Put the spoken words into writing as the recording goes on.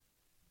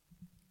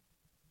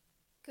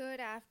Good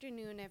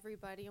afternoon,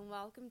 everybody, and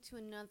welcome to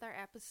another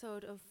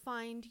episode of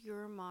Find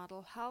Your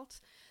Model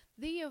Health,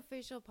 the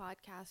official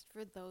podcast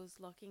for those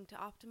looking to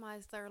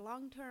optimize their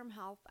long-term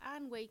health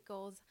and weight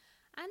goals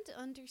and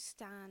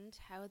understand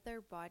how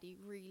their body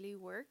really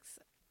works.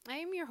 I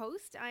am your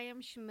host. I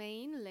am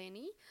Shemaine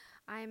Linney.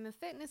 I am a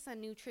fitness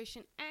and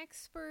nutrition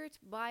expert,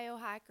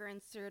 biohacker,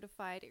 and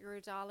certified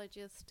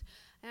iridologist,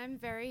 and I'm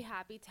very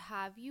happy to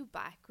have you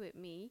back with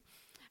me.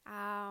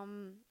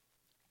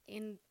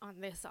 On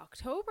this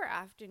October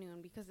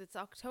afternoon, because it's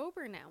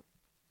October now.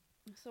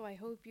 So I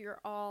hope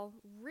you're all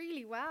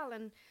really well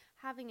and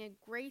having a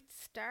great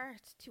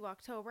start to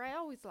October. I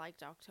always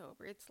liked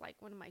October. It's like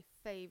one of my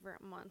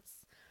favorite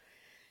months.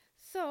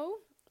 So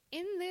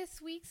in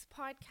this week's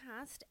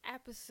podcast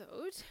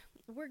episode,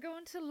 we're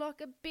going to look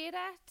a bit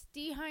at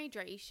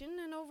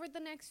dehydration, and over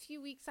the next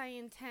few weeks I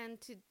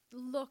intend to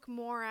look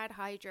more at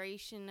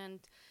hydration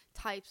and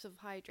types of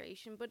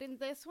hydration. But in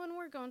this one,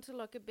 we're going to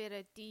look a bit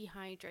at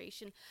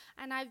dehydration,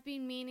 and I've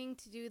been meaning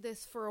to do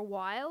this for a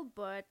while,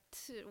 but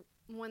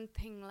one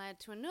thing led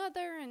to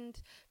another,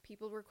 and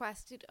people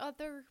requested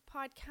other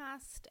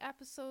podcast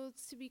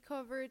episodes to be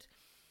covered.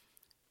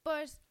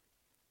 But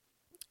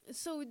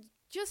so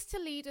just to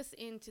lead us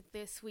into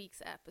this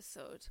week's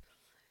episode,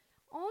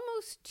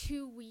 almost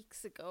 2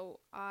 weeks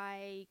ago,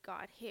 I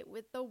got hit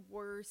with the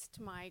worst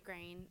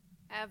migraine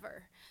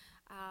ever.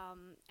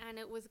 And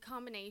it was a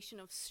combination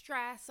of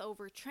stress,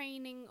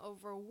 overtraining,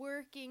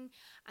 overworking,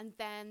 and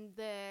then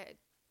the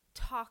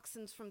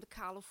toxins from the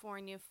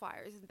California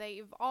fires.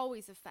 They've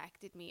always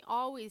affected me,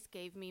 always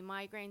gave me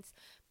migraines,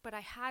 but I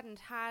hadn't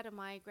had a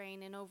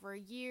migraine in over a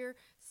year,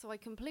 so I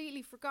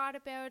completely forgot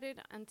about it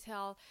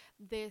until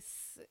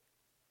this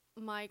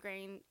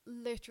migraine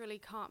literally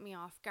caught me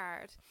off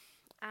guard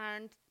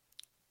and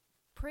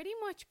pretty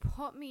much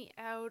put me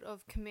out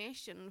of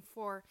commission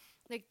for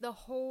like the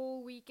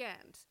whole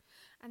weekend.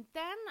 And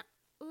then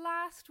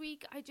last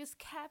week I just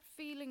kept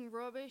feeling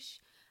rubbish,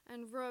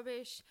 and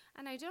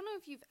I don't know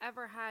if you've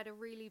ever had a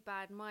really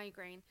bad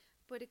migraine,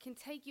 but it can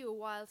take you a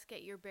while to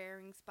get your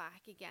bearings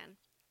back again.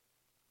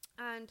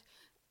 And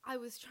I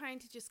was trying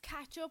to just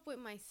catch up with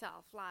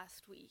myself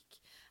last week,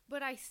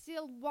 but I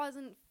still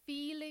wasn't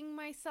feeling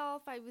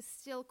myself. I was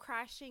still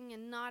crashing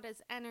and not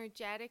as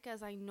energetic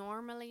as I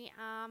normally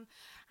am.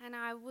 And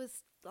I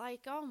was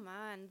like, oh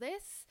man,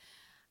 this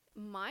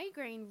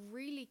migraine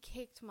really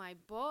kicked my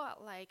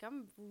butt. Like,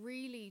 I'm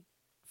really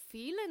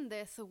feeling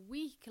this a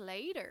week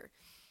later.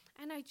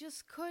 And I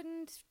just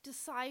couldn't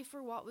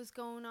decipher what was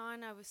going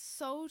on. I was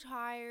so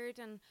tired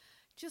and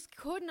just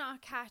could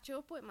not catch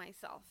up with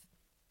myself.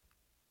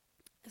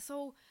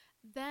 So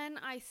then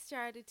I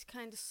started to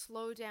kind of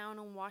slow down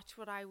and watch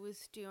what I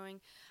was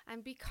doing.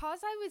 And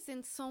because I was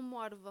in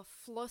somewhat of a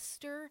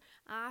fluster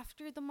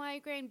after the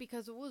migraine,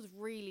 because it was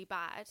really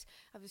bad,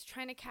 I was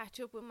trying to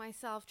catch up with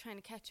myself, trying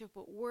to catch up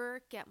with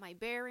work, get my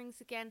bearings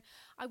again.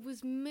 I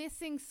was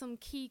missing some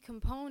key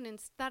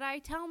components that I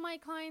tell my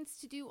clients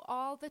to do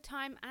all the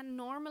time, and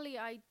normally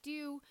I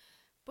do,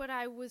 but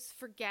I was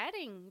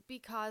forgetting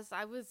because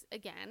I was,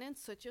 again, in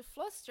such a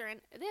fluster.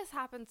 And this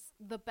happens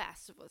the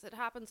best of us. It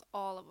happens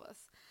all of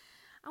us.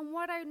 And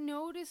what I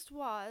noticed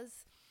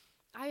was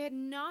I had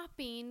not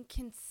been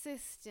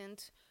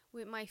consistent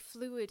with my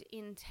fluid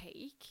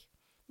intake.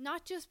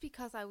 Not just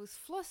because I was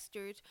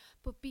flustered,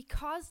 but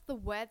because the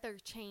weather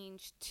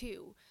changed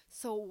too.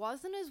 So it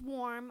wasn't as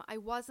warm. I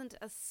wasn't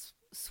as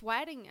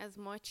sweating as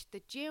much.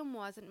 The gym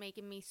wasn't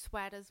making me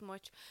sweat as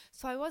much.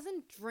 So I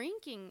wasn't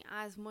drinking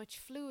as much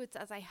fluids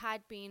as I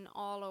had been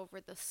all over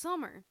the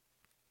summer.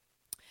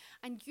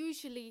 And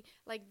usually,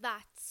 like,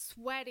 that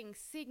sweating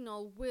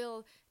signal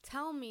will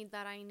tell me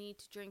that I need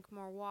to drink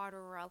more water,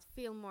 or I'll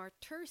feel more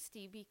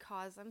thirsty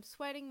because I'm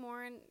sweating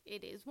more and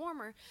it is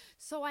warmer.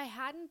 So I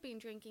hadn't been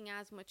drinking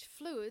as much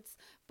fluids,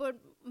 but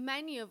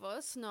many of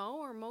us know,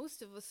 or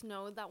most of us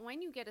know, that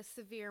when you get a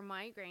severe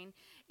migraine,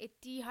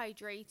 it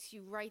dehydrates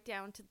you right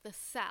down to the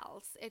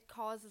cells. It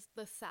causes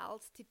the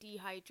cells to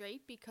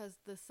dehydrate because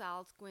the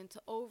cells go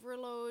into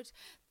overload.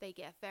 They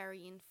get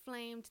very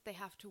inflamed. They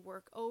have to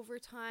work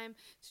overtime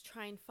to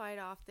try and fight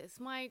off this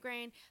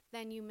migraine.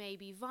 Then you may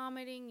be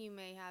vomiting, you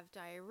may have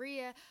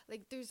diarrhea.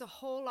 Like, there's a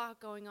whole lot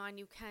going on.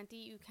 You can't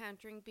eat, you can't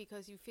drink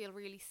because you feel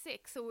really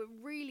sick. So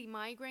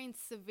migraines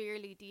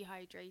severely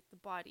dehydrate the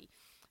body.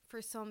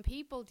 For some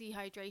people,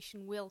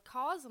 dehydration will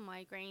cause a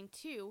migraine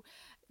too.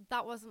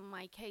 That wasn't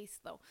my case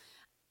though.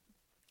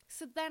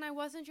 So then I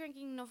wasn't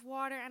drinking enough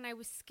water, and I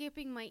was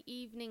skipping my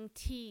evening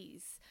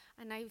teas,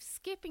 and I was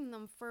skipping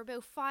them for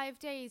about 5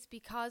 days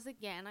because,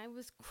 again, I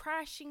was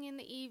crashing in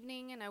the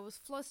evening and I was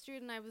flustered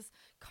and I was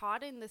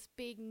caught in this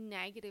big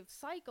negative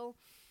cycle.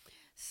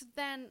 So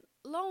then,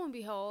 lo and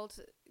behold,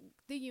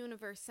 the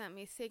universe sent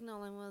me a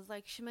signal and was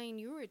like, Shemaine,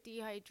 you were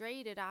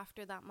dehydrated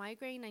after that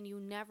migraine and you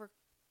never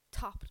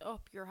topped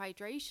up your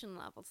hydration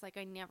levels. Like,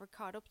 I never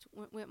caught up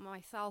with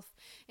myself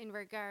in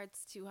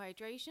regards to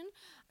hydration,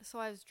 so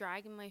I was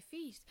dragging my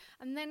feet.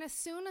 And then as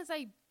soon as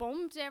I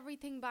bumped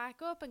everything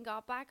back up and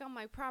got back on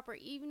my proper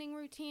evening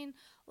routine,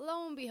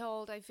 lo and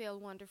behold, I feel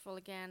wonderful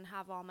again,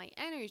 have all my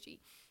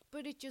energy.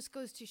 But it just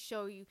goes to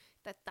show you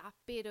that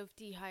bit of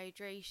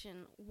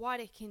dehydration, what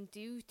it can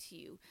do to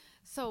you.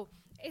 So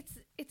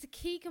it's a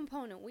key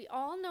component. We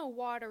all know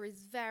water is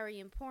very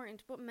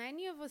important, but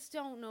many of us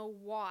don't know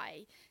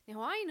why.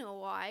 Now I know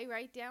why,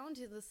 right down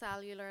to the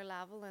cellular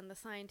level and the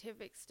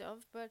scientific stuff,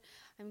 but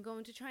I'm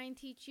going to try and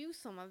teach you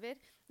some of it.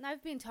 And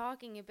I've been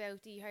talking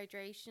about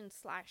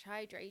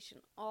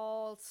dehydration/hydration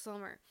all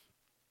summer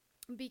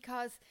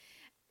because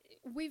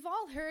we've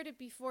all heard it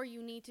before,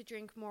 you need to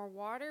drink more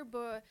water,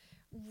 but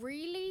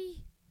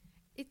really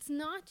it's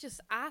not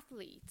just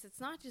athletes, it's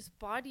not just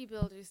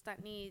bodybuilders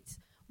that need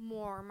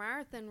more,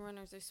 marathon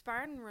runners or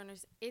Spartan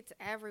runners, it's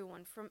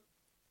everyone. From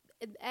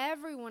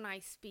everyone I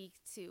speak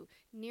to,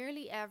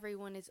 nearly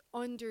everyone is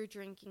under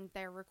drinking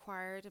their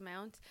required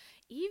amount.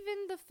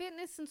 Even the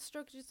fitness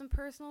instructors and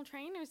personal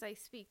trainers I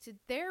speak to,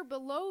 they're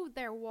below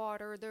their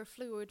water, their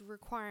fluid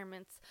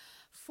requirements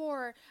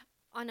for,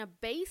 on a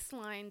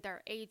baseline,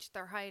 their age,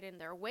 their height,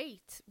 and their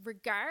weight.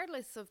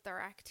 Regardless of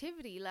their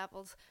activity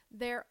levels,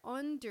 they're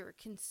under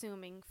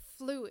consuming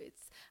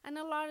fluids. And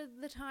a lot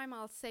of the time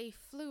I'll say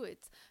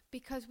fluids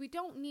because we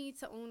don't need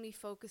to only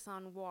focus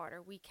on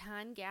water. We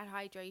can get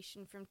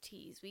hydration from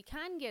teas. We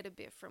can get a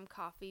bit from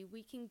coffee.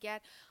 We can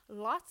get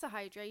lots of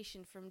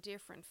hydration from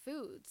different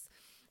foods.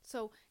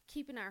 So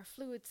keeping our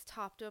fluids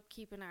topped up,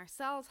 keeping our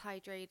cells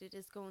hydrated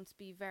is going to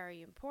be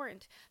very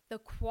important. The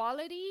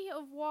quality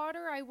of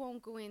water I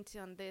won't go into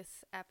on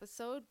this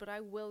episode, but I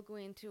will go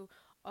into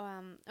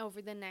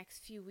over the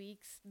next few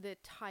weeks the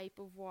type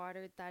of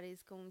water that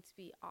is going to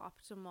be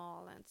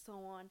optimal and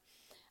so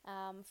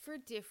on for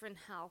different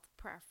health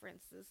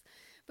preferences.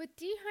 But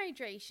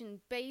dehydration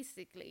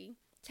basically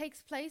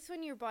takes place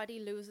when your body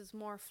loses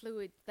more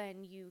fluid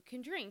than you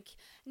can drink.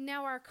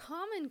 Now, our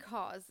common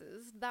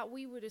causes that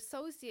we would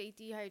associate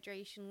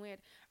dehydration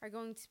with are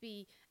going to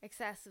be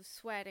excessive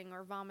sweating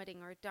or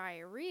vomiting or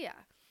diarrhea.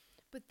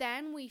 But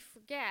then we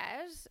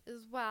forget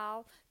as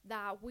well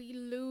that we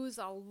lose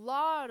a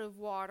lot of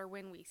water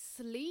when we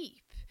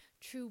sleep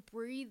through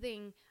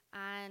breathing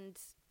and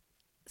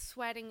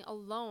sweating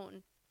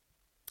alone.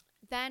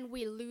 Then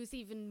we lose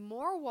even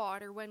more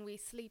water when we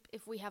sleep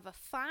if we have a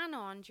fan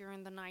on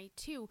during the night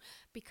too,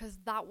 because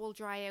that will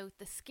dry out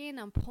the skin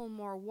and pull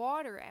more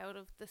water out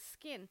of the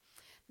skin.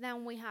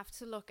 Then we have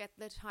to look at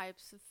the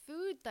types of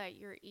food that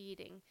you're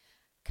eating.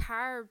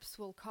 Carbs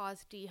will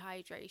cause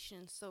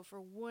dehydration. So for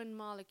 1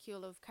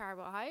 molecule of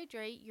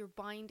carbohydrate, you're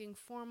binding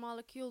 4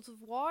 molecules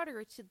of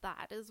water to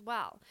that as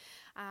well.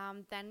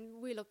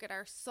 Then we look at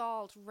our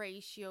salt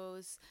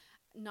ratios.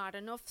 Not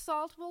enough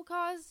salt will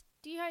cause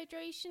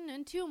dehydration,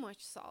 and too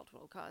much salt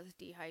will cause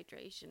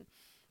dehydration.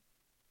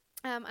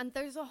 And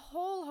there's a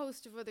whole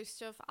host of other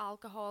stuff.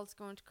 Alcohol is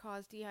going to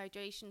cause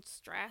dehydration.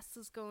 Stress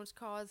is going to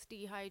cause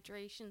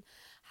dehydration.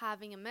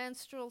 Having a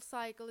menstrual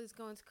cycle is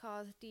going to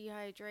cause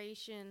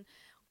dehydration.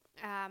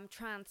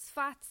 Trans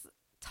fats,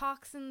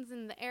 toxins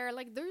in the air.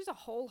 Like, there's a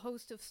whole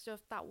host of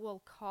stuff that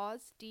will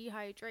cause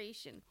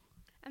dehydration.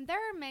 And there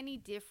are many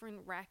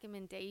different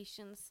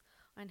recommendations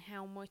on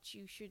how much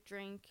you should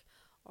drink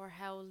or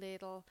how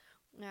little.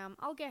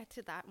 I'll get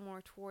to that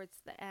more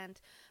towards the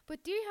end.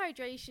 But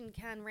dehydration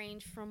can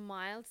range from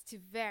mild to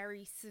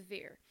very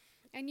severe.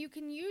 And you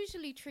can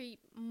usually treat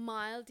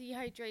mild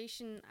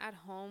dehydration at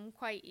home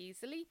quite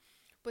easily.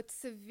 But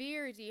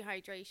severe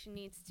dehydration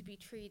needs to be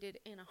treated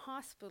in a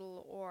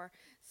hospital or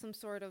some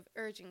sort of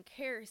urgent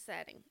care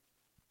setting.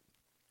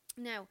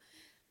 Now,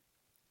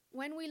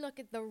 when we look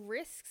at the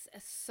risks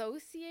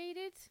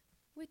associated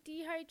with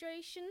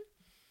dehydration,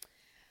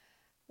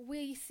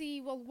 we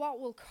see, well, what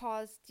will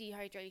cause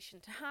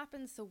dehydration to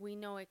happen? So we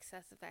know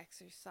excessive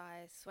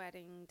exercise,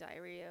 sweating,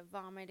 diarrhea,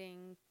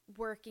 vomiting,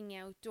 working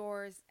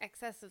outdoors,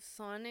 excessive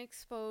sun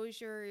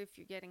exposure, if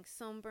you're getting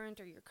sunburnt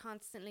or you're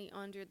constantly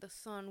under the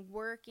sun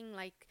working,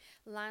 like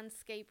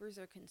landscapers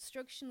or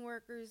construction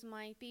workers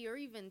might be, or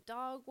even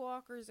dog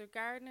walkers or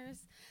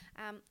gardeners.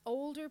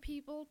 Older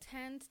people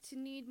tend to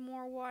need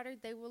more water.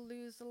 They will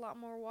lose a lot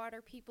more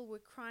water. People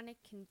with chronic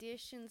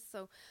conditions,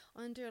 so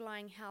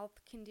underlying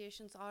health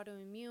conditions,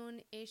 autoimmune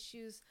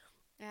issues,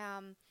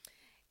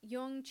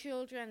 young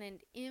children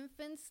and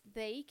infants,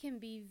 they can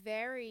be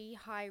very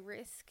high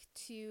risk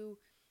to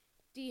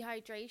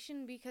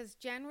dehydration because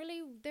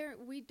generally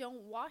we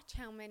don't watch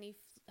how many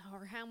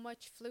or how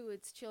much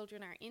fluids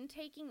children are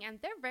intaking, and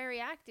they're very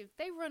active.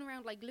 They run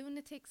around like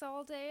lunatics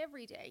all day,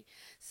 every day.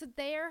 So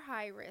they're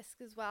high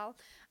risk as well.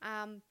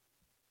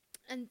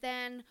 And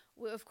then,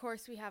 of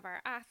course, we have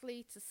our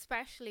athletes,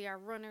 especially our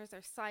runners,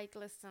 our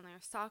cyclists, and our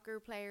soccer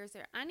players,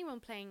 or anyone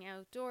playing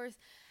outdoors.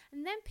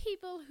 And then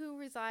people who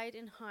reside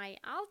in high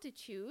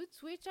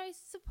altitudes, which I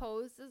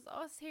suppose is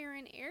us here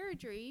in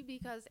Airdrie,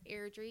 because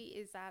Airdrie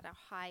is at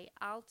a high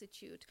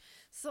altitude.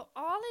 So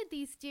all of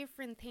these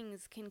different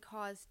things can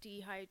cause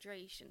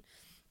dehydration.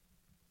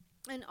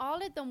 And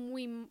all of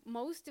them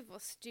most of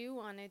us do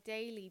on a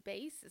daily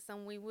basis,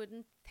 and we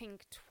wouldn't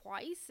think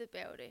twice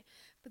about it.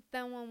 But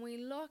then when we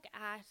look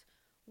at,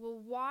 well,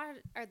 what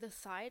are the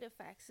side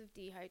effects of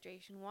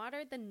dehydration? What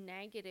are the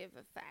negative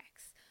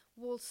effects?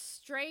 Well,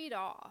 straight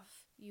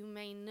off, you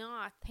may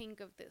not think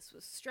of this,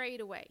 was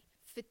straight away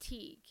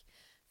fatigue.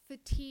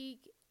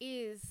 Fatigue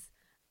is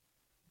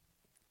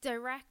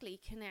directly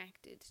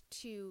connected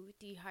to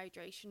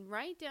dehydration,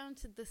 right down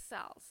to the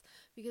cells,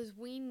 because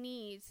we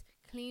need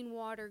clean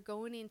water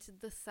going into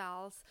the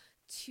cells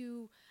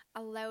to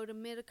allow the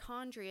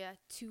mitochondria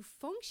to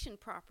function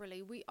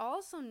properly. We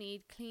also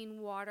need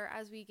clean water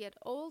as we get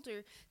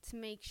older to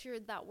make sure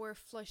that we're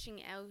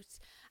flushing out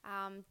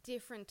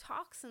different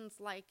toxins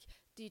like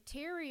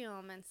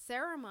deuterium and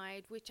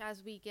ceramide, which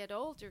as we get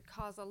older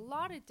cause a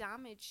lot of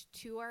damage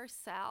to our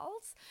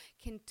cells,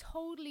 can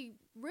totally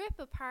rip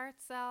apart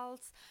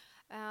cells,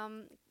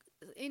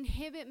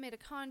 inhibit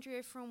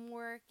mitochondria from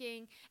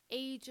working,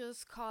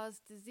 ages,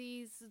 cause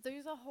disease.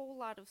 There's a whole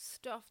lot of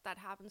stuff that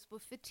happens,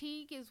 but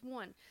fatigue is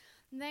one.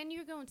 And then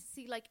you're going to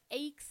see like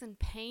aches and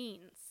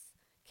pains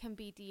can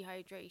be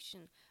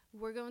dehydration.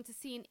 We're going to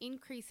see an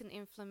increase in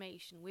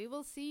inflammation. We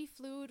will see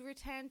fluid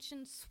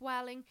retention,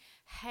 swelling,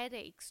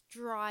 headaches,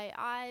 dry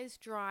eyes,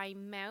 dry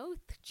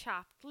mouth,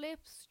 chapped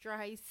lips,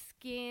 dry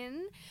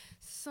skin.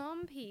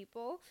 Some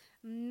people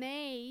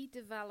may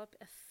develop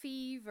a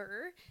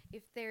fever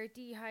if they're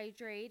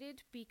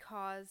dehydrated,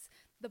 because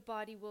the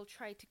body will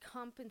try to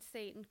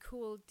compensate and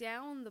cool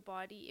down the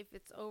body if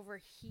it's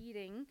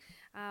overheating,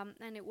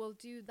 and it will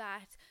do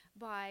that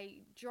by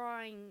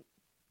drawing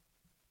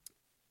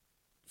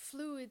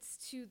fluids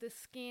to the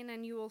skin,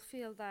 and you will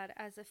feel that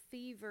as a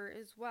fever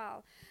as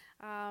well.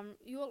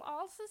 You will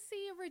also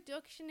see a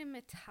reduction in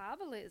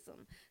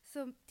metabolism.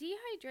 So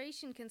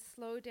dehydration can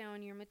slow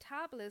down your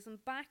metabolism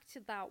back to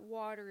that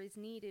water is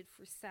needed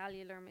for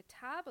cellular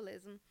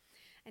metabolism,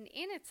 and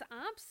in its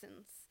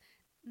absence,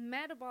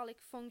 metabolic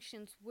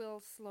functions will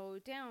slow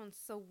down.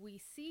 So we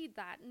see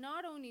that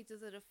not only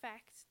does it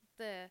affect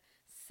the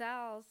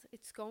cells,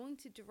 it's going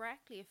to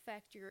directly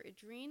affect your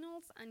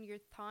adrenals and your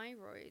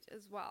thyroid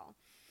as well.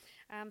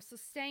 So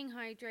staying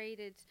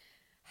hydrated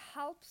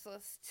helps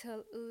us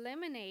to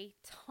eliminate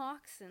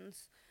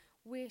toxins,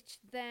 which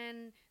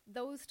then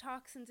those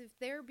toxins, if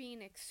they're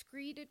being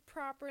excreted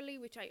properly,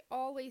 which I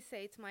always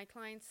say to my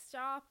clients,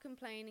 stop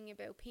complaining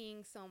about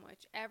peeing so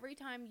much. Every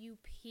time you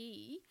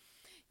pee,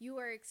 you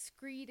are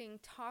excreting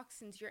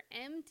toxins, you're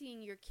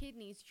emptying your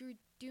kidneys, you're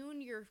doing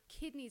your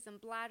kidneys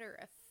and bladder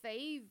a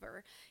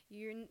favor,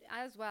 you're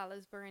as well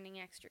as burning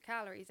extra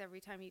calories every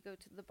time you go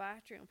to the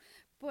bathroom.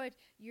 But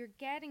you're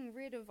getting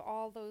rid of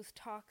all those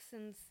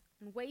toxins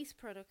and waste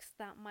products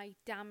that might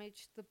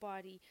damage the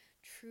body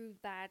through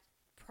that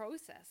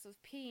process of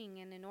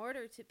peeing. And in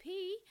order to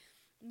pee,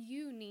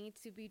 you need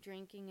to be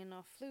drinking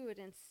enough fluid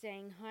and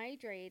staying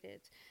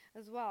hydrated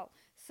as well.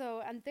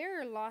 So, and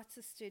there are lots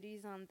of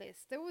studies on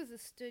this. There was a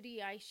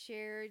study I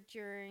shared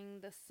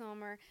during the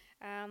summer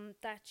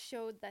that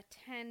showed that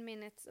 10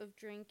 minutes of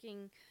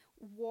drinking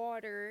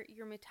water,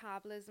 your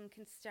metabolism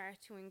can start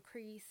to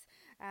increase.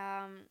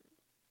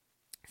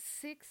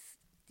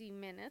 60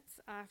 minutes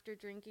after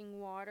drinking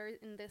water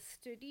in this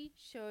study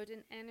showed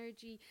an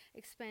energy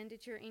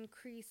expenditure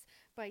increase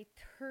by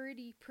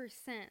 30%.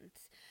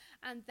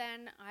 And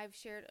then I've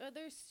shared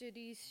other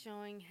studies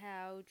showing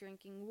how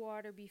drinking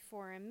water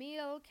before a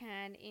meal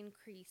can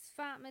increase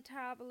fat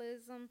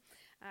metabolism.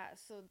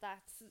 So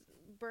that's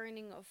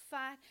burning of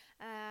fat.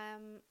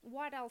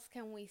 What else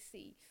can we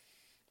see?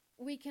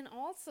 We can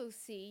also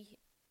see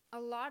a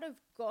lot of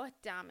gut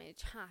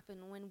damage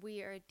happen when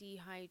we are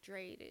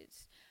dehydrated.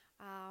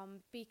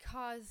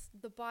 Because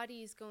the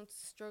body is going to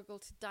struggle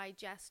to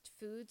digest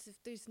foods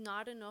if there's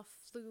not enough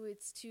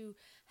fluids to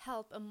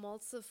help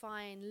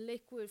emulsify and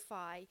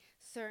liquefy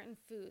certain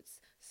foods.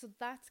 So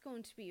that's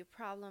going to be a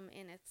problem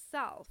in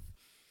itself.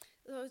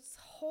 There's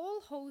a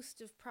whole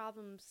host of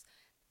problems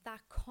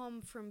that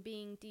come from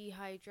being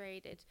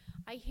dehydrated.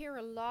 I hear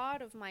a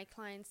lot of my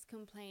clients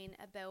complain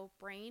about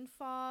brain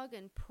fog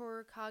and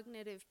poor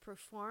cognitive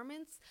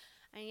performance.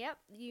 And yep,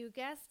 you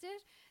guessed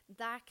it,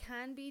 that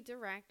can be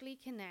directly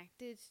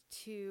connected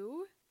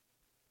to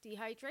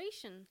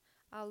dehydration,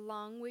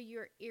 along with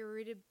your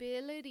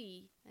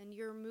irritability and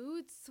your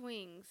mood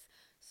swings.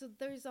 So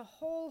there's a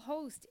whole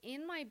host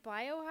in my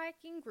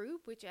biohacking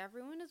group, which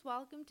everyone is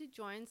welcome to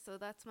join. So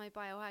that's my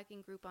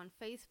biohacking group on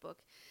Facebook.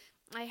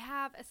 I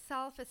have a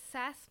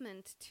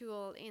self-assessment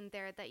tool in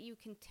there that you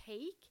can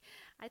take.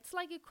 It's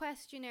like a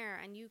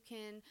questionnaire, and you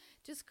can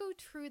just go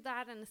through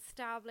that and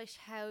establish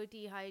how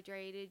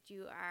dehydrated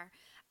you are,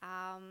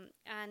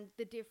 and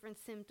the different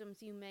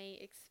symptoms you may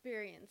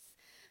experience.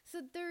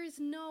 So there's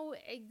no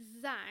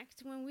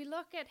exact, when we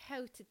look at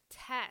how to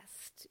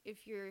test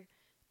if you're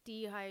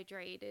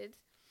dehydrated,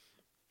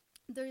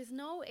 there's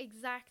no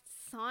exact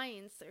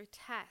science or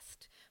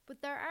test,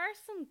 but there are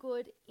some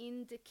good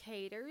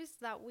indicators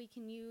that we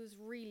can use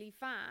really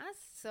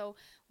fast. So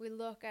we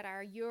look at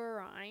our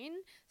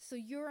urine. So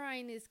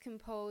urine is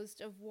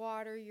composed of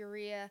water,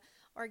 urea,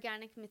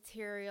 organic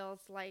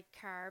materials like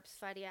carbs,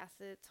 fatty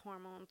acids,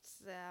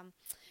 hormones,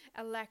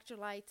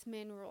 electrolytes,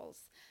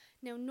 minerals.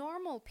 Now,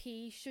 normal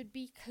pee should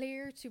be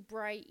clear to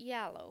bright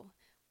yellow,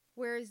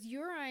 whereas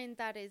urine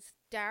that is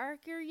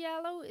darker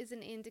yellow is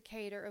an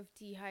indicator of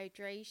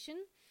dehydration.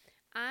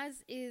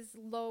 as is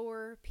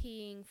lower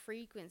peeing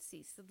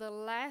frequency. So the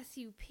less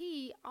you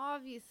pee,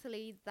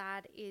 obviously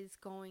that is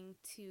going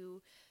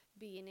to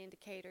be an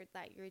indicator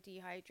that you're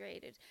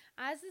dehydrated.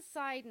 As a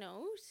side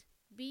note,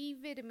 B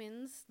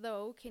vitamins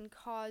though can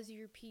cause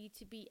your pee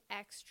to be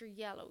extra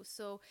yellow.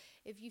 So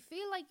if you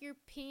feel like you're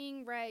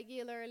peeing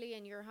regularly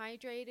and you're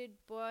hydrated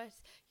but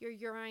your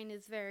urine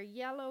is very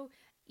yellow,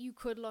 you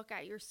could look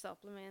at your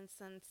supplements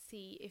and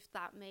see if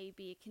that may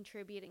be a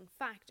contributing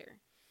factor.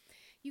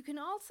 You can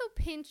also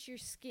pinch your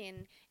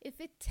skin. If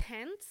it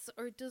tenses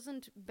or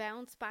doesn't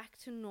bounce back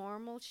to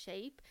normal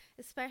shape,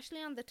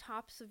 especially on the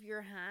tops of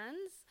your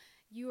hands,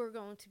 you are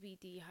going to be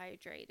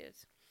dehydrated.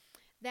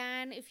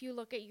 Then if you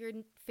look at your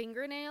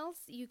fingernails,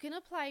 you can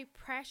apply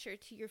pressure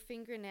to your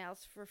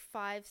fingernails for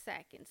 5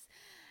 seconds.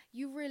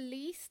 You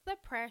release the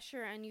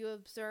pressure and you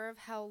observe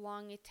how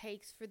long it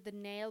takes for the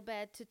nail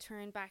bed to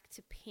turn back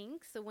to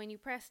pink. So when you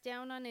press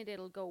down on it,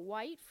 it'll go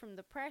white from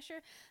the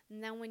pressure.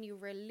 And then when you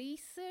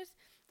release it,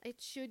 it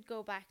should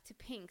go back to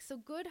pink. So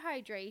good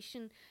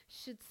hydration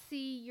should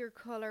see your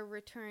color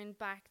return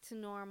back to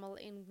normal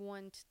in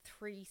 1 to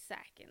 3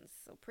 seconds.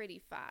 So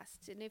pretty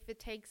fast. And if it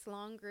takes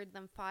longer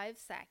than 5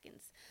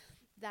 seconds,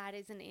 that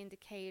is an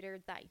indicator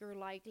that you're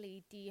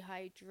likely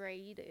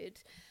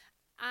dehydrated.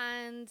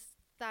 And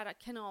that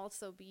can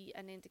also be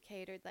an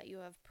indicator that you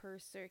have poor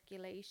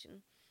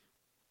circulation.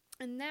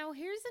 And now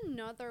here's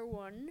another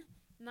one,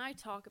 and I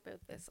talk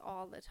about this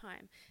all the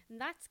time, and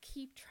that's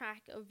keep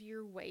track of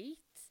your weight.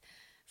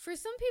 For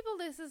some people,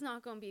 this is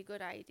not going to be a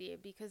good idea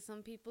because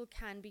some people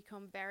can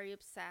become very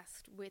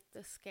obsessed with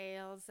the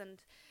scales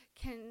and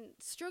can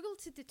struggle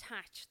to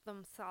detach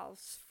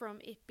themselves from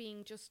it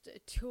being just a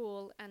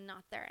tool and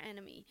not their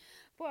enemy.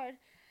 But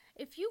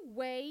if you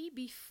weigh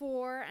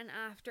before and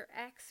after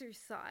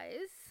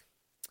exercise,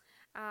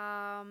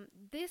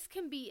 this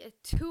can be a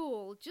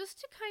tool just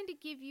to kind of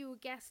give you a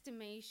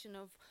guesstimation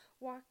of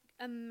what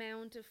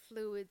amount of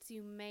fluids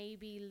you may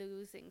be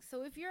losing.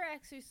 So if you're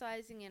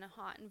exercising in a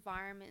hot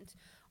environment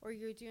or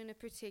you're doing a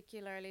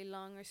particularly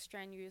long or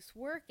strenuous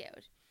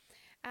workout,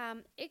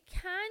 it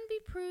can be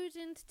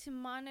prudent to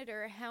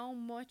monitor how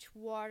much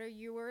water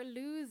you are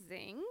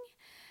losing,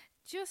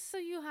 just so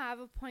you have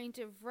a point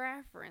of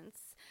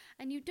reference.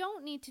 And you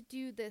don't need to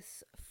do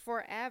this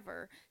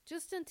forever,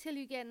 just until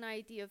you get an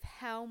idea of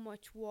how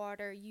much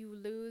water you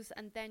lose,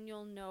 and then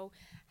you'll know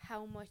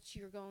how much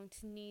you're going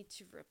to need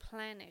to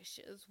replenish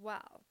as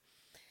well.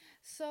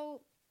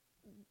 So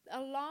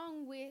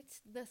along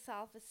with the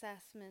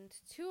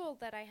self-assessment tool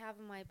that I have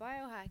in my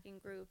biohacking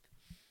group,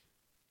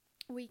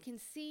 we can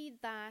see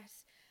that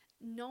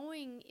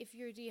knowing if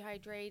you're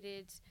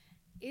dehydrated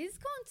is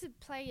going to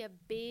play a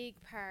big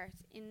part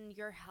in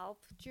your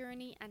health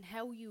journey and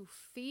how you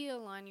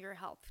feel on your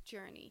health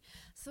journey.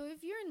 So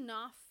if you're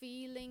not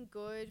feeling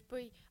good,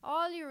 but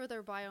all your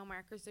other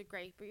biomarkers are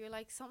great, but you're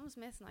like, something's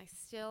missing, I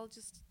still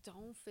just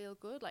don't feel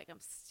good, like I'm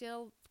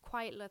still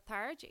quite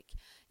lethargic,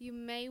 you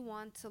may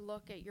want to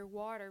look at your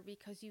water,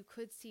 because you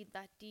could see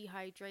that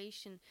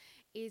dehydration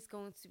is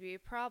going to be a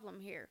problem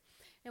here.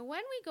 Now,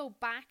 when we go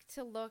back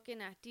to looking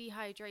at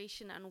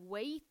dehydration and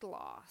weight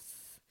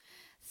loss,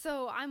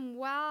 so I'm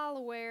well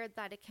aware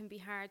that it can be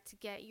hard to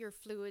get your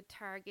fluid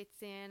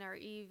targets in, or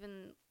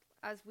even,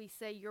 as we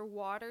say, your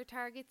water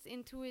targets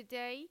into a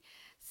day.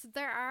 So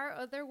there are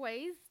other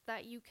ways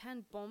that you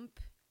can bump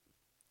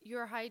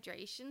your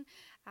hydration.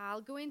 I'll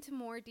go into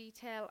more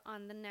detail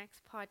on the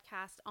next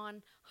podcast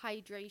on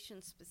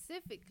hydration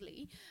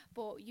specifically,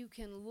 but you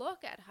can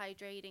look at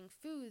hydrating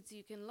foods,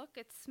 you can look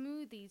at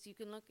smoothies, you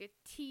can look at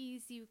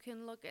teas, you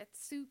can look at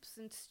soups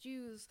and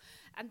stews,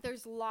 and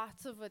there's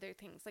lots of other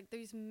things. Like,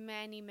 there's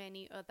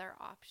many other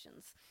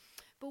options.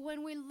 But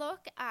when we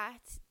look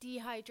at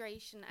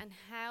dehydration and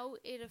how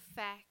it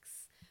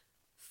affects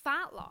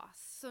fat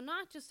loss, so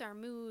not just our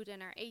mood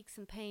and our aches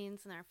and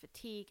pains and our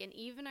fatigue and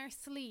even our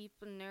sleep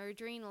and our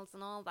adrenals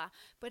and all that,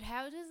 but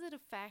how does it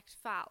affect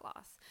fat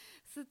loss?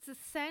 So it's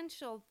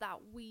essential that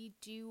we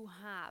do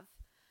have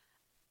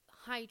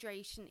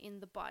hydration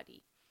in the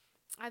body.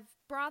 I've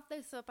brought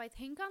this up, I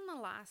think, on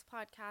the last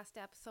podcast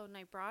episode, and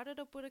I brought it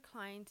up with a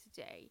client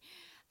today,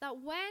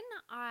 that when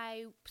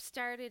I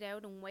started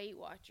out in Weight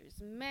Watchers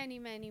many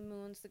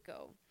moons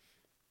ago,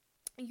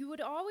 you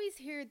would always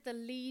hear the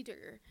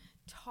leader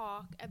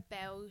talk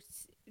about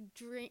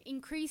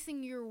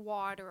increasing your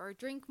water or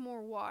drink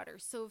more water.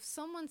 So if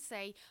someone,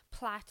 say,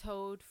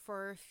 plateaued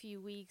for a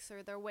few weeks,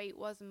 or their weight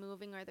wasn't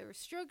moving, or they were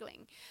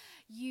struggling,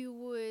 you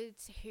would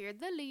hear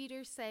the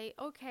leader say,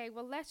 okay,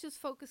 well, let's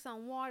just focus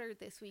on water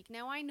this week.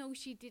 Now, I know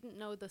she didn't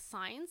know the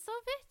science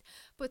of it,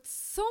 but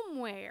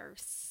somewhere,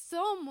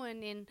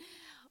 someone in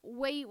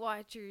Weight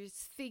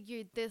Watchers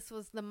figured this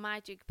was the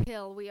magic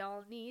pill we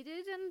all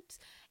needed, and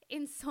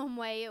in some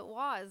way it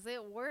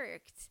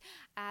worked.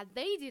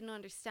 They didn't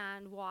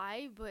understand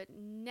why, but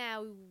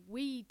now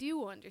we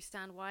do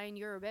understand why, and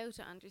you're about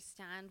to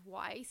understand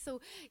why.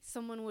 So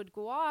someone would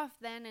go off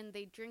then and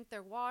they'd drink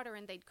their water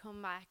and they'd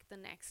come back the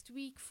next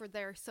week for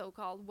their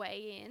so-called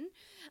weigh-in,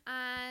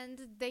 and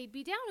they'd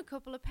be down a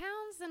couple of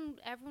pounds, and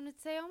everyone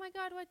would say, oh my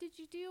God, what did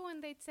you do?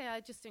 And they'd say,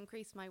 I just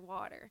increased my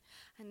water.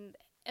 And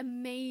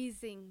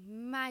amazing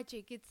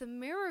magic, it's a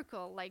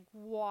miracle. Like,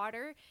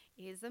 water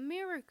is a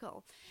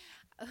miracle.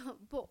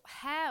 But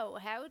how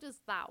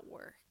does that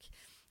work?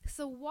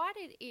 So what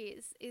it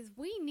is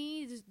we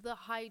need the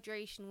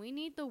hydration, we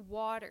need the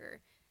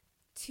water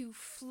to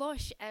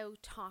flush out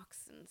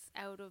toxins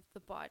out of the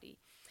body.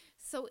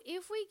 So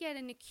if we get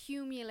an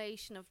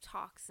accumulation of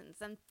toxins,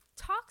 and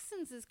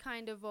toxins is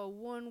kind of a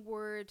one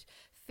word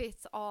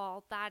fits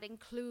all, that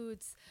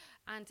includes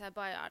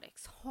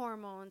antibiotics,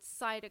 hormones,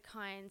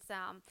 cytokines,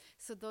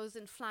 so those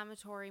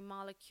inflammatory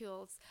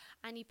molecules,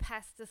 any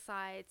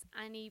pesticides,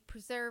 any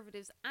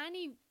preservatives,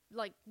 any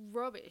like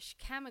rubbish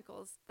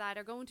chemicals that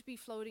are going to be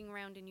floating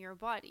around in your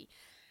body.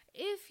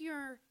 If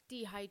you're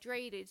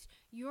dehydrated,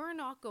 you're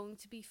not going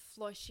to be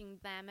flushing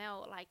them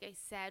out, like I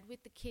said,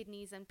 with the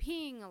kidneys and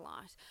peeing a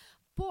lot.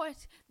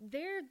 But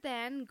they're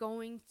then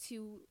going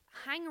to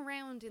hang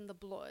around in the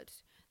blood.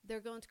 They're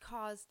going to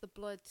cause the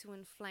blood to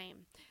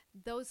inflame.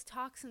 Those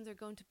toxins are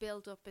going to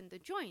build up in the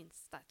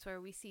joints. That's where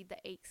we see the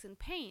aches and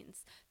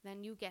pains.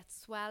 Then you get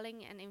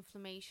swelling and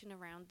inflammation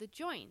around the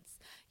joints.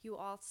 You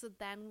also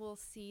then will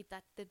see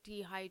that the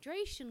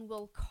dehydration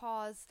will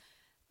cause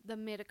the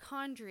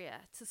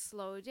mitochondria to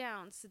slow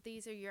down. So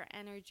these are your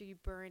energy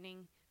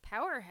burning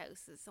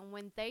powerhouses. And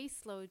when they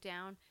slow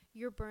down,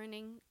 you're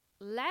burning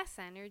less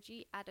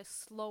energy at a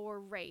slower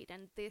rate.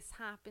 And this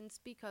happens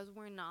because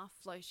we're not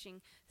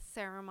flushing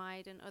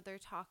ceramide and other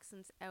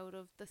toxins out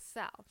of the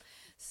cell.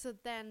 So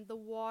then the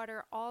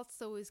water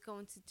also is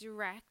going to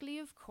directly,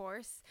 of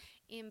course,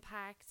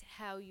 impact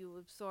how you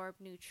absorb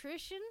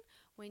nutrition.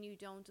 When you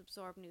don't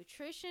absorb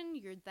nutrition,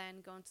 you're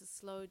then going to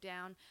slow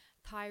down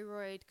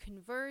thyroid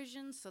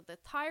conversion, so the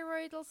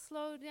thyroid will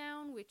slow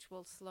down, which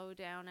will slow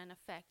down and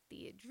affect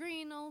the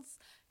adrenals.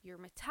 Your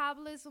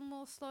metabolism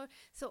will slow.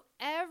 So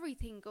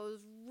everything goes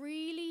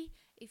really,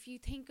 if you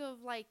think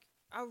of like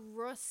a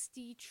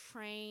rusty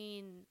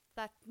train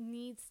that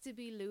needs to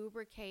be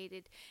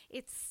lubricated,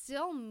 it's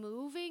still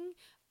moving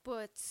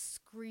but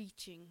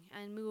screeching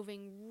and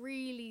moving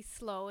really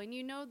slow. And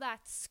you know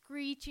that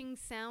screeching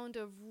sound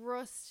of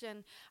rust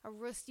and a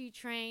rusty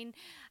train,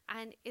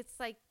 and it's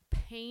like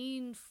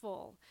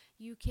painful.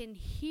 You can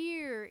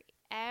hear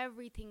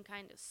everything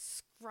kind of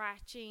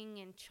scratching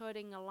and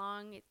chugging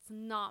along. It's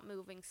not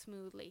moving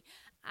smoothly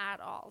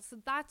at all. So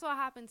that's what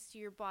happens to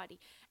your body.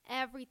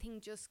 Everything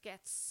just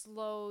gets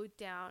slowed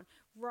down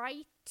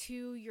right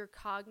to your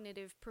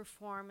cognitive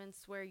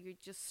performance, where you're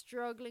just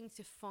struggling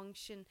to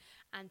function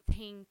and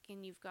think,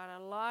 and you've got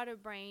a lot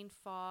of brain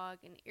fog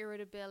and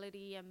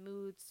irritability and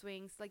mood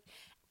swings. Like,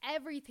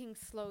 everything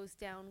slows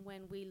down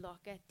when we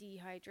look at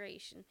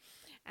dehydration.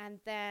 And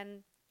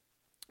then,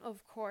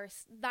 of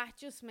course, that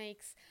just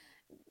makes,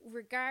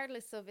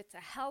 regardless of it's a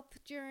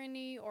health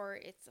journey or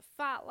it's a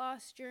fat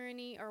loss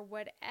journey or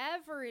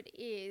whatever it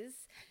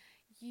is,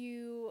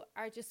 you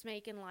are just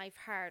making life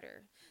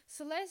harder.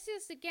 So let's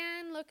just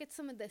again look at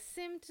some of the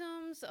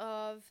symptoms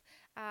of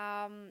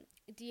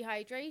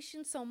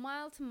dehydration. So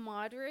mild to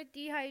moderate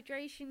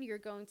dehydration, you're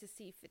going to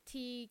see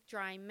fatigue,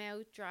 dry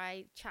mouth,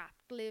 dry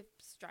chapped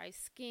lips, dry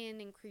skin,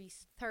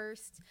 increased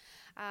thirst,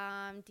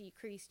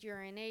 decreased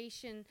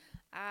urination.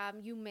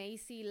 You may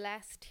see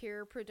less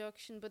tear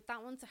production, but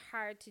that one's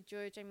hard to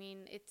judge. I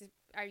mean,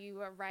 are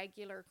you a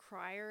regular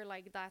crier?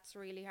 Like, that's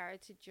really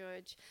hard to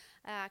judge.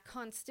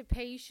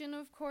 Constipation,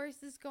 of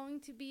course, is going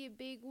to be a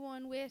big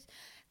one with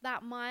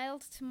that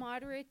mild to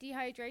moderate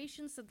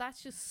dehydration. So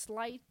that's just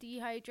slight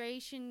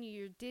dehydration,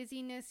 your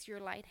dizziness, your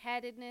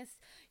lightheadedness,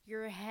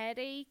 your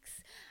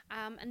headaches.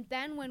 And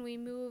then when we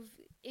move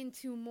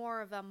into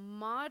more of a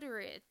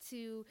moderate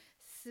to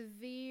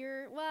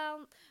severe,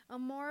 a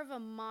more of a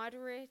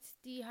moderate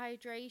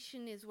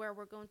dehydration is where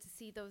we're going to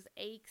see those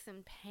aches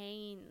and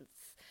pains,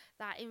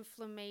 that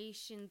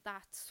inflammation,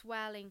 that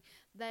swelling,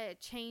 the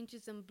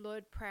changes in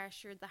blood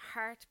pressure, the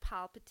heart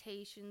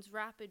palpitations,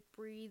 rapid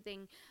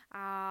breathing,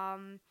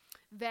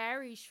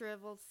 very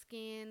shriveled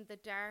skin, the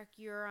dark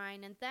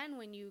urine. And then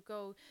when you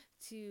go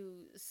to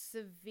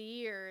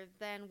severe,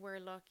 then we're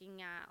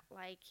looking at,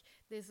 like,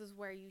 this is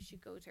where you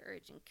should go to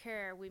urgent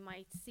care. We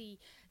might see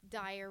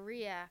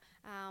diarrhea,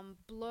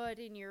 blood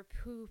in your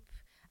poop,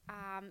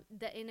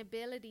 the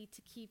inability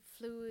to keep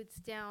fluids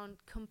down,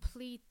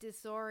 complete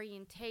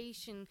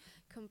disorientation,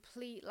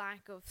 complete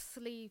lack of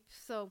sleep.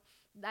 So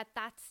at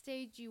that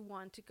stage, you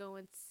want to go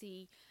and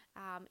see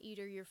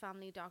either your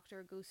family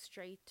doctor or go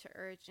straight to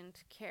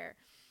urgent care.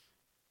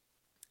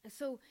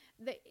 So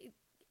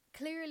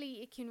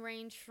clearly it can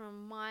range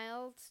from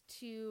mild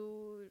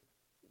to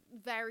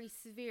very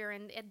severe,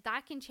 and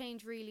that can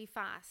change really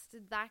fast.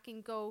 That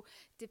can go,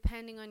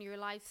 depending on your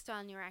lifestyle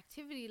and your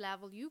activity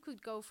level, you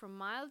could go from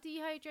mild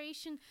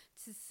dehydration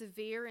to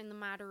severe in the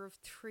matter of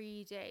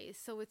 3 days.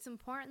 So it's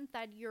important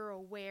that you're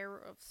aware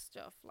of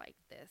stuff like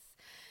this.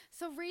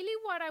 So really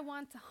what I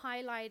want to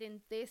highlight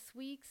in this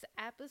week's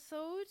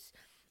episode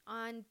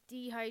on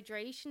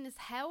dehydration is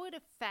how it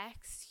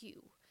affects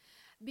you.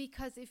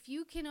 Because if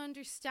you can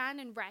understand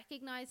and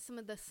recognize some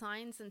of the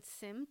signs and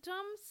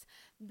symptoms,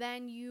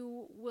 then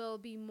you will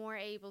be more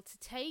able to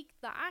take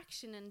the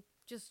action and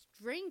just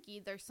drink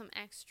either some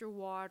extra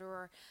water,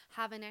 or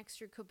have an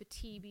extra cup of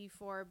tea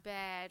before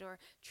bed, or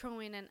throw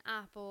in an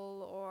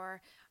apple,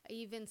 or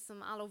even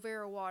some aloe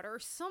vera water or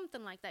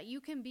something like that. You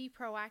can be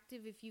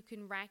proactive if you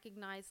can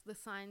recognize the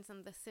signs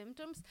and the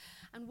symptoms.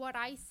 And what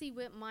I see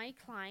with my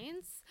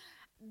clients,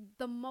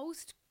 the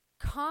most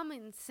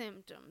common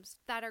symptoms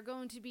that are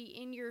going to be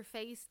in your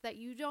face that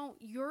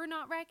you're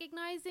not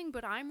recognizing,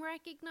 but I'm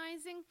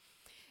recognizing,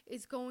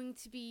 is going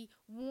to be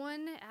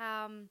one,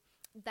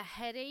 the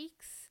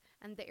headaches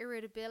and the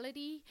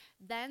irritability,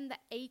 then the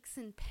aches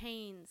and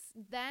pains,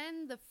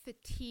 then the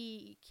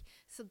fatigue.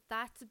 So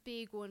that's a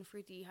big one for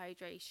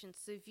dehydration.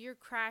 So if you're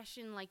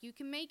crashing, like, you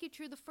can make it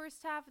through the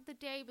first half of the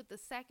day, but the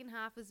second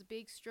half is a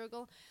big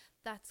struggle,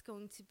 that's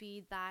going to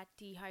be that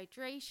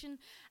dehydration.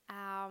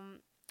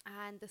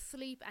 And the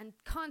sleep and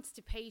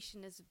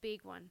constipation is a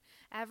big one.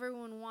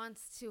 Everyone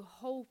wants to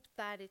hope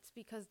that it's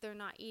because they're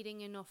not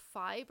eating enough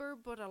fiber,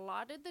 but a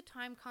lot of the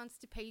time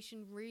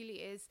constipation really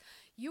is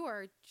you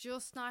are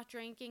just not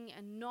drinking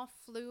enough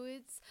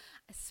fluids,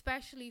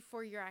 especially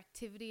for your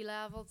activity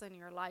levels and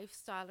your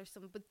lifestyle or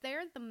something. But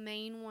they're the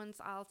main ones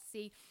I'll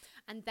see.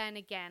 And then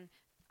again,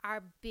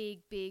 our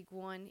big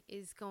one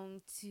is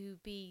going to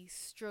be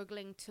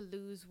struggling to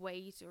lose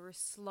weight or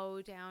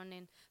slow down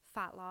in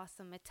fat loss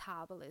and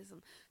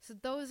metabolism. So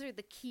those are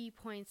the key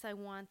points I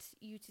want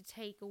you to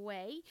take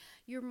away.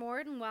 You're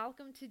more than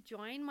welcome to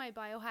join my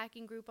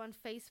biohacking group on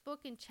Facebook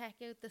and check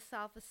out the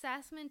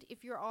self-assessment.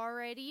 If you're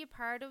already a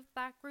part of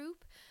that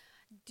group,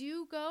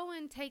 do go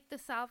and take the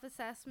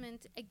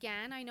self-assessment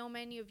again. I know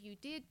many of you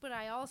did, but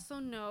I also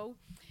know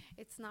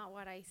it's not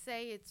what I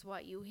say, it's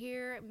what you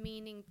hear,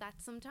 meaning that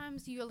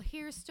sometimes you'll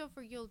hear stuff,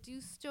 or you'll do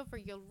stuff, or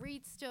you'll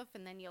read stuff,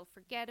 and then you'll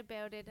forget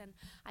about it, and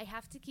I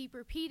have to keep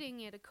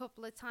repeating it a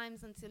couple of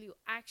times until you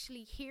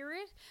actually hear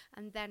it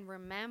and then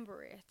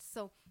remember it.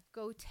 So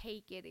go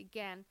take it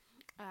again.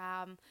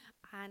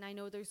 And I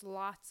know there's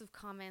lots of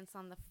comments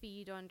on the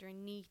feed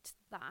underneath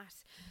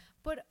that,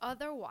 but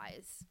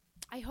otherwise,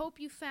 I hope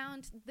you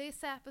found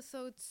this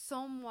episode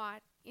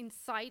somewhat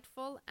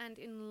insightful and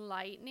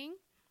enlightening.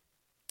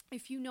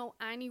 If you know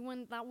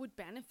anyone that would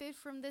benefit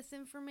from this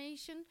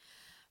information,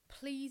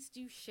 please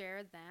do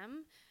share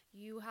them.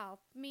 You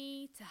help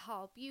me to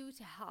help you,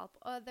 to help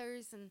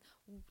others, and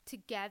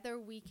together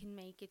we can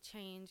make a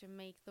change and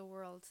make the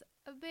world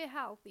a bit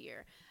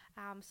healthier.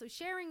 So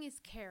sharing is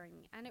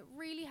caring, and it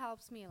really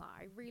helps me a lot.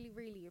 I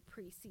really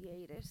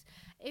appreciate it.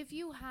 If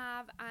you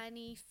have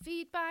any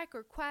feedback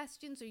or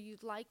questions, or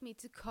you'd like me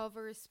to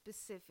cover a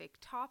specific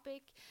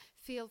topic,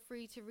 feel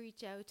free to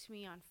reach out to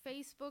me on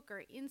Facebook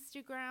or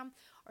Instagram,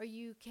 or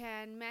you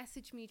can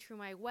message me through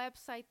my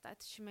website.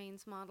 That's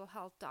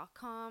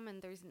ShamainsModelHealth.com,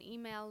 and there's an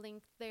email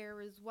link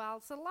there as well.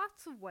 So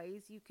lots of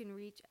ways you can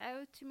reach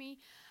out to me.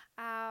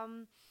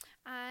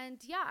 And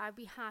yeah, I'd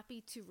be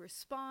happy to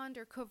respond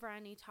or cover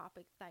any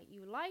topic that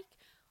you like.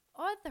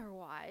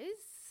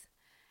 Otherwise,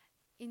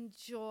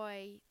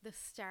 enjoy the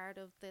start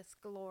of this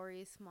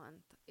glorious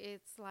month.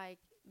 It's like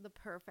the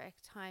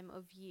perfect time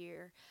of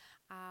year.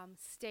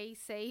 Stay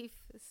safe,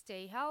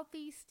 stay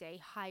healthy, stay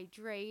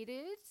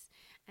hydrated,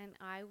 and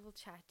I will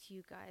chat to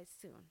you guys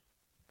soon.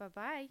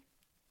 Bye-bye.